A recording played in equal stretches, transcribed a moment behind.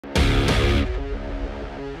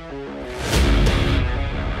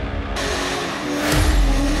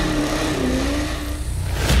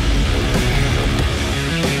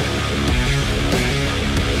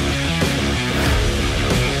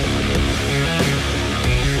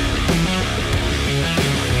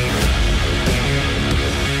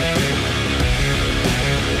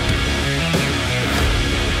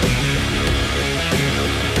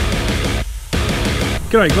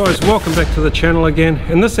G'day guys, welcome back to the channel again.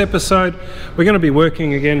 In this episode we're going to be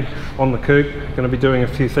working again on the coupe. Going to be doing a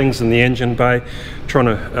few things in the engine bay, trying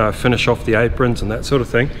to finish off the aprons and that sort of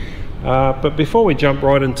thing. But before we jump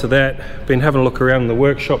right into that, been having a look around the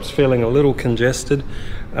workshop's feeling a little congested.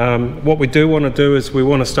 What we do want to do is we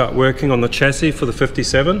want to start working on the chassis for the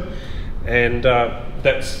 57, and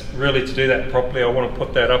that's really, to do that properly, I want to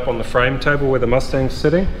put that up on the frame table where the Mustang's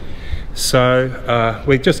sitting. So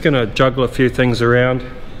we're just going to juggle a few things around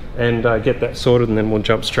and get that sorted, and then we'll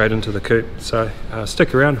jump straight into the coupe. So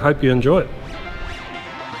stick around, hope you enjoy it.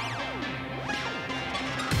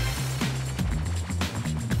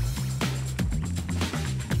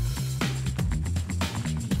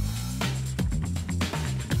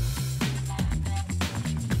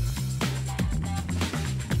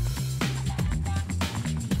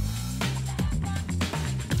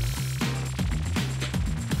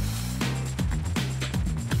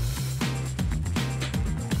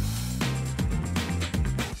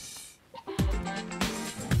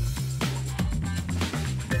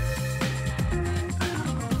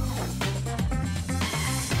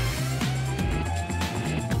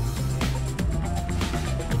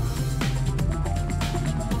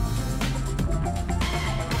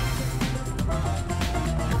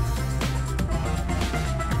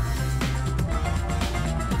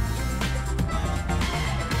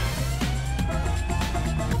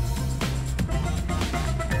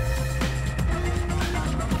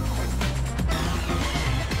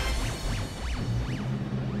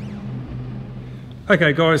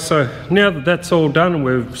 Okay guys, so now that that's all done and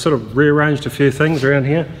we've sort of rearranged a few things around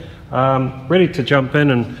here, ready to jump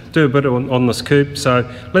in and do a bit on this coupe. So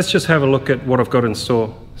let's just have a look at what I've got in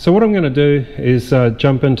store. So what I'm going to do is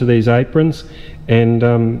jump into these aprons and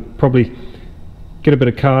probably get a bit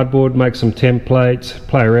of cardboard, make some templates,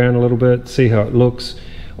 play around a little bit, see how it looks.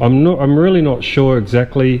 I'm really not sure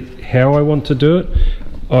exactly how I want to do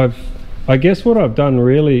it. I guess what I've done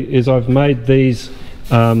really is I've made these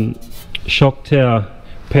shock tower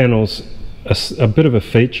panels a bit of a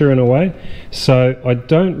feature in a way, so I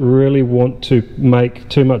don't really want to make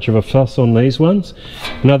too much of a fuss on these ones.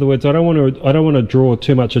 In other words, I don't want to draw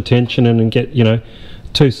too much attention in and get, you know,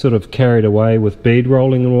 too sort of carried away with bead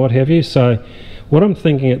rolling and what have you. So what I'm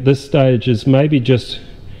thinking at this stage is maybe just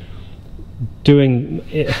doing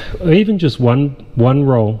even just one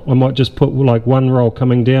roll. I might just put like one roll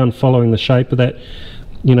coming down, following the shape of that,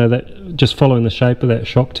 you know, that just following the shape of that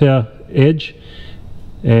shock tower edge,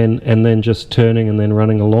 and then just turning and then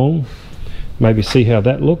running along. Maybe see how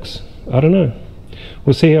that looks. I don't know,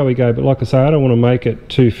 we'll see how we go. But like I say, I don't want to make it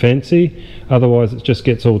too fancy, otherwise it just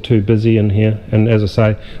gets all too busy in here. And as I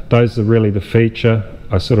say, those are really the feature.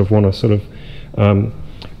 I sort of want to sort of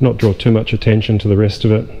not draw too much attention to the rest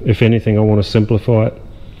of it. If anything, I want to simplify it.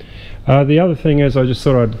 The other thing is, I just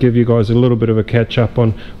thought I'd give you guys a little bit of a catch up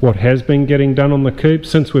on what has been getting done on the coupe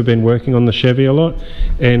since we've been working on the Chevy a lot.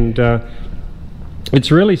 And it's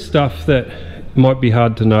really stuff that might be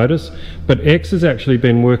hard to notice, but X has actually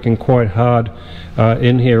been working quite hard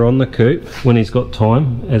in here on the coupe when he's got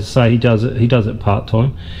time. As I say, he does it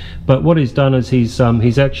part-time. But what he's done is he's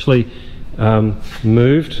actually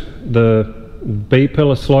moved the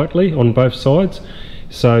B-pillar slightly on both sides,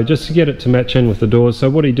 so just to get it to match in with the doors. So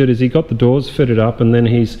what he did is he got the doors fitted up, and then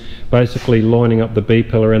he's basically lining up the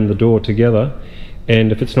B-pillar and the door together,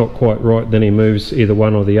 and if it's not quite right, then he moves either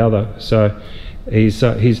one or the other. So he's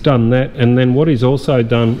done that. And then what he's also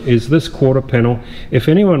done is this quarter panel. If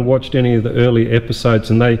anyone watched any of the early episodes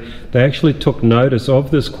and they actually took notice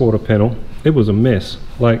of this quarter panel, it was a mess.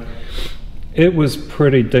 Like, it was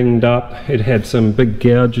pretty dinged up. It had some big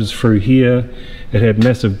gouges through here. It had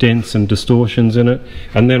massive dents and distortions in it.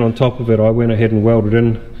 And then on top of it, I went ahead and welded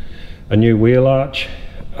in a new wheel arch,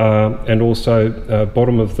 and also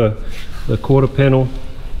bottom of the quarter panel,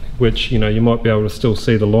 which, you know, you might be able to still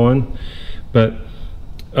see the line. But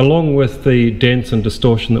along with the dents and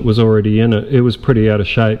distortion that was already in it, it was pretty out of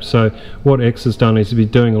shape. So what X has done is he's been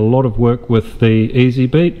doing a lot of work with the Easy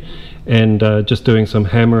Beat, and just doing some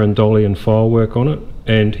hammer and dolly and file work on it,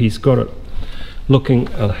 and he's got it looking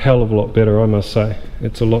a hell of a lot better, I must say.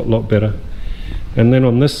 It's a lot better. And then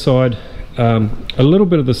on this side, a little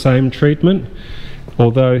bit of the same treatment,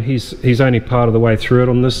 although he's only part of the way through it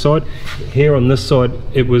on this side. Here on this side,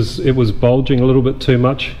 it was bulging a little bit too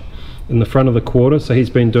much in the front of the quarter, so he's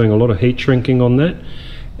been doing a lot of heat shrinking on that.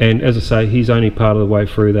 And as I say, he's only part of the way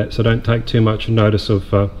through that, so don't take too much notice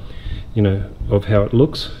of you know, of how it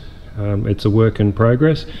looks. It's a work in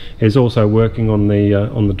progress. He's also working on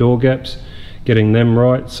the door gaps, getting them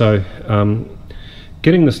right. So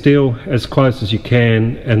getting the steel as close as you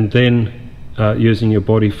can, and then using your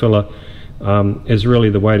body filler is really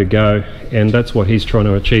the way to go, and that's what he's trying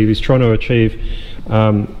to achieve. He's trying to achieve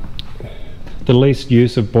the least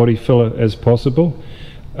use of body filler as possible,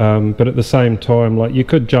 but at the same time, like, you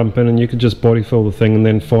could jump in and you could just body fill the thing and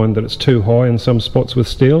then find that it's too high in some spots with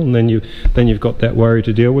steel, and then you've got that worry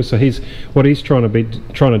to deal with. So what he's trying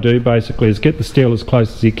to do basically is get the steel as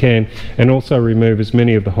close as he can, and also remove as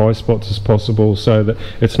many of the high spots as possible, so that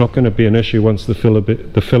it's not going to be an issue once the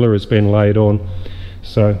filler has been laid on.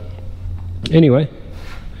 So anyway,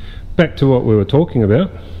 back to what we were talking about,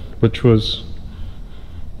 which was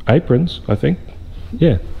aprons, I think.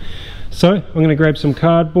 Yeah. So I'm going to grab some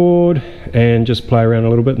cardboard and just play around a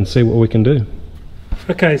little bit and see what we can do.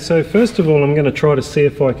 Okay, so first of all I'm going to try to see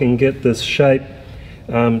if I can get this shape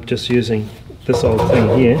just using this old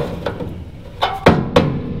thing here.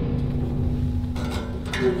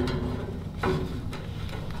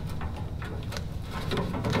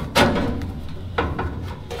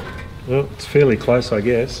 Well, it's fairly close, I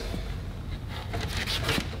guess.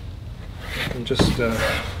 And just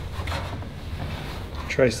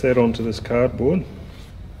trace that onto this cardboard.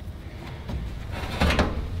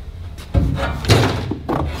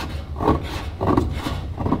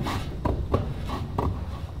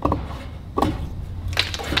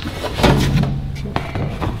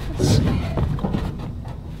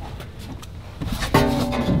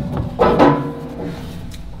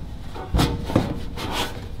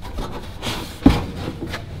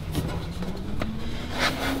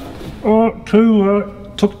 Oh,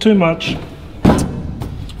 took too much.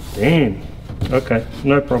 Damn. Okay,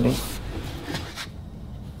 no problem.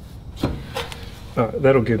 Alright,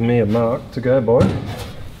 that'll give me a mark to go by.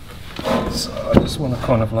 So I just want to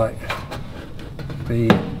kind of like be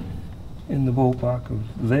in the ballpark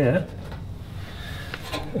of there,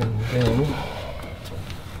 and then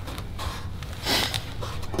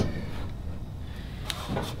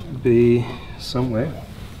be somewhere.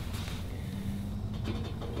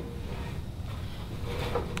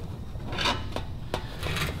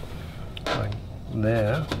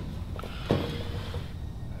 There.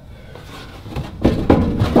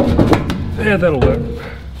 Yeah, that'll work.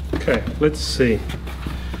 Okay, let's see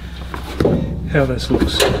how this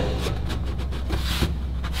looks.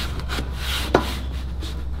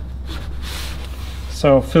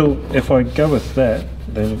 So I'll fill, if I go with that,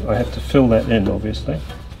 then I have to fill that in, obviously.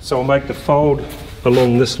 So I'll make the fold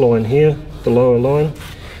along this line here, the lower line,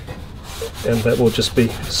 and that will just be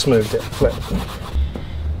smoothed out flat.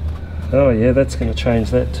 Oh yeah, that's going to change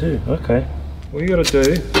that too. Okay, what you got to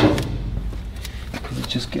do is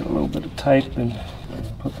just get a little bit of tape and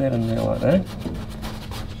put that in there like that,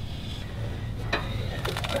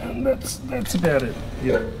 and that's about it.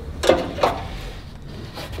 Yeah.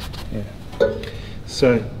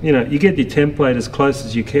 So you know, you get your template as close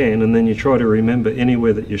as you can, and then you try to remember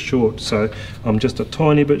anywhere that you're short. So I'm just a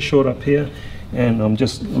tiny bit short up here, and I'm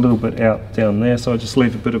just a little bit out down there. So I just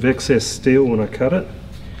leave a bit of excess steel when I cut it.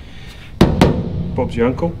 Bob's your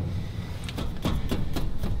uncle.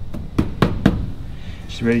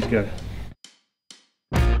 She's ready to go.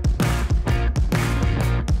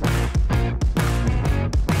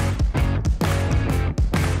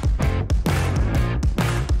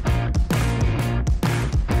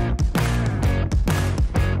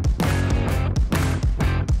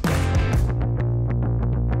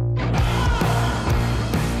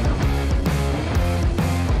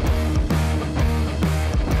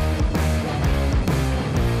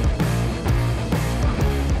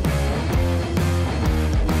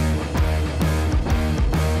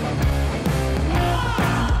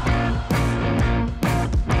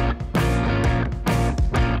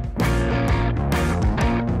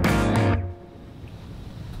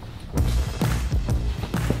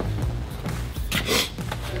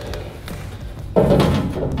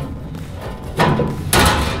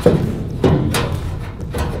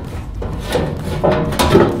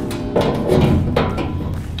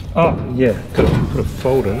 Oh, yeah, could have put a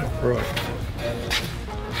fold in it, right.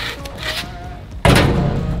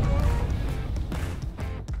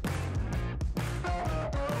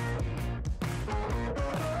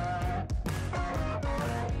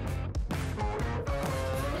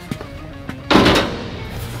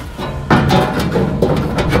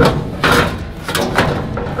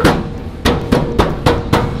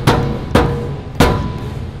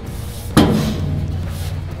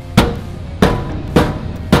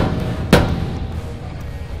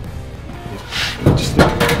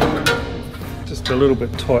 Just a little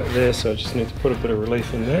bit tight there, so I just need to put a bit of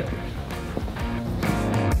relief in that.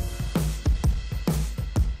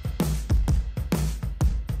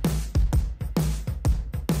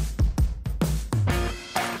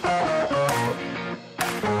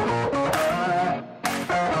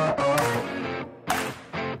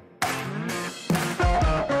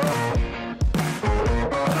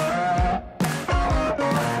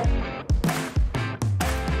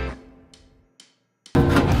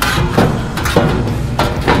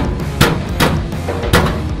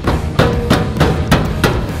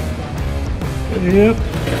 Yep,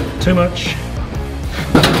 too much.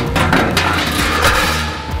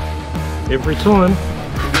 Every time.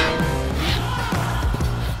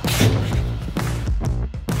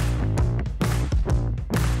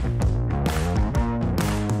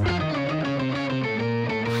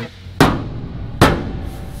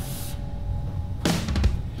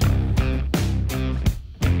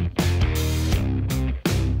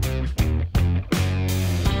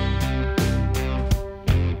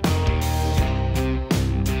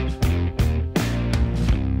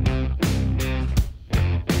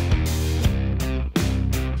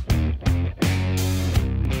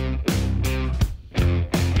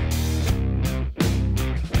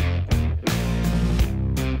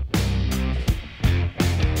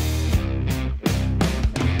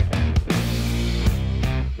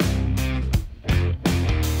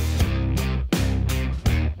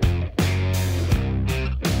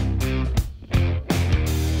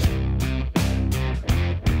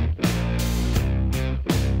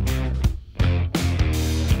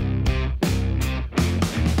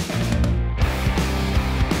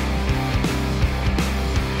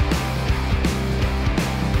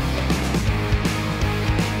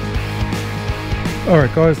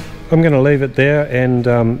 Alright guys, I'm going to leave it there, and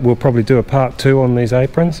we'll probably do a part 2 on these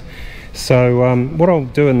aprons. So what I'll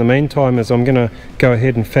do in the meantime is I'm going to go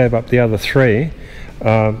ahead and fab up the other 3,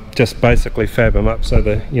 just basically fab them up so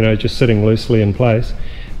they're, you know, just sitting loosely in place,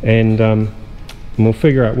 and we'll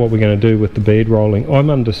figure out what we're going to do with the bead rolling. I'm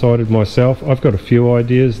undecided myself. I've got a few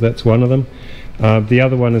ideas. That's one of them. The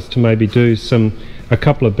other one is to maybe do a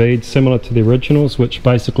couple of beads similar to the originals, which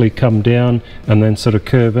basically come down and then sort of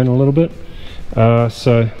curve in a little bit.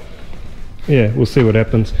 So yeah, we'll see what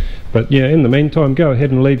happens. But yeah, in the meantime, go ahead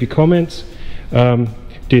and leave your comments. Do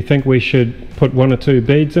you think we should put 1 or 2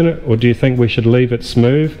 beads in it, or do you think we should leave it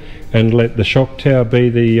smooth and let the shock tower be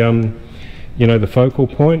the you know, the focal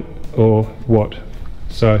point, or what?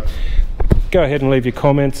 So go ahead and leave your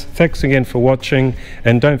comments. Thanks again for watching,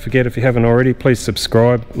 and don't forget, if you haven't already, please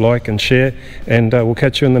subscribe, like and share, and we'll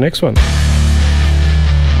catch you in the next one.